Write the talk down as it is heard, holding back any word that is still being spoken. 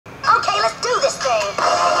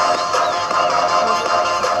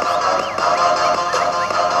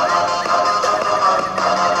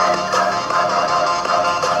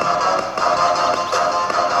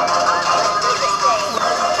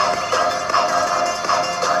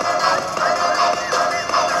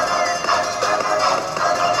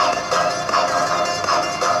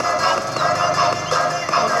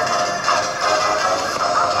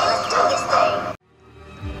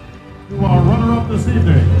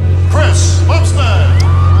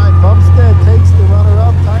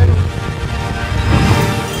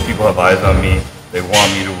eyes on me. They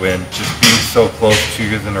want me to win. Just being so close 2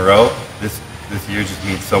 years in a row, this year just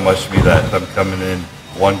means so much to me that I'm coming in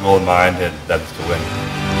one goal in mind, and that is to win.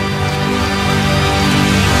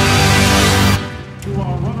 To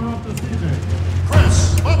our runner-up this evening,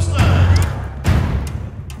 Bumstead.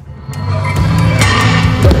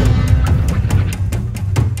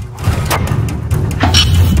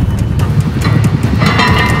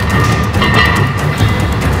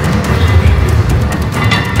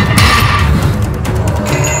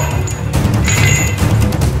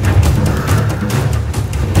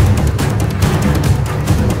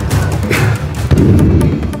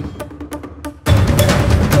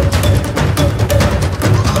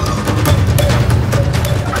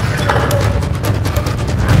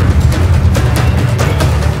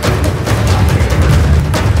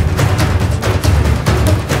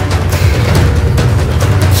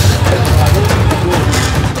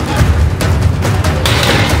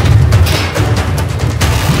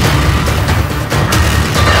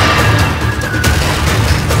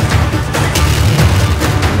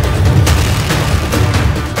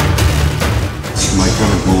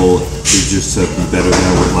 Is just to be better than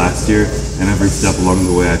I was last year, and every step along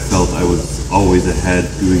the way I felt I was always ahead,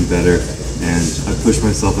 doing better, and I pushed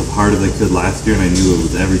myself as hard as I could last year, and I knew it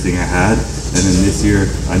was everything I had, and then this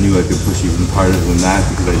year I knew I could push even harder than that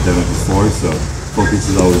because I'd done it before, so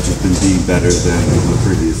focus has always just been being better than the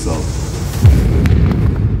previous self.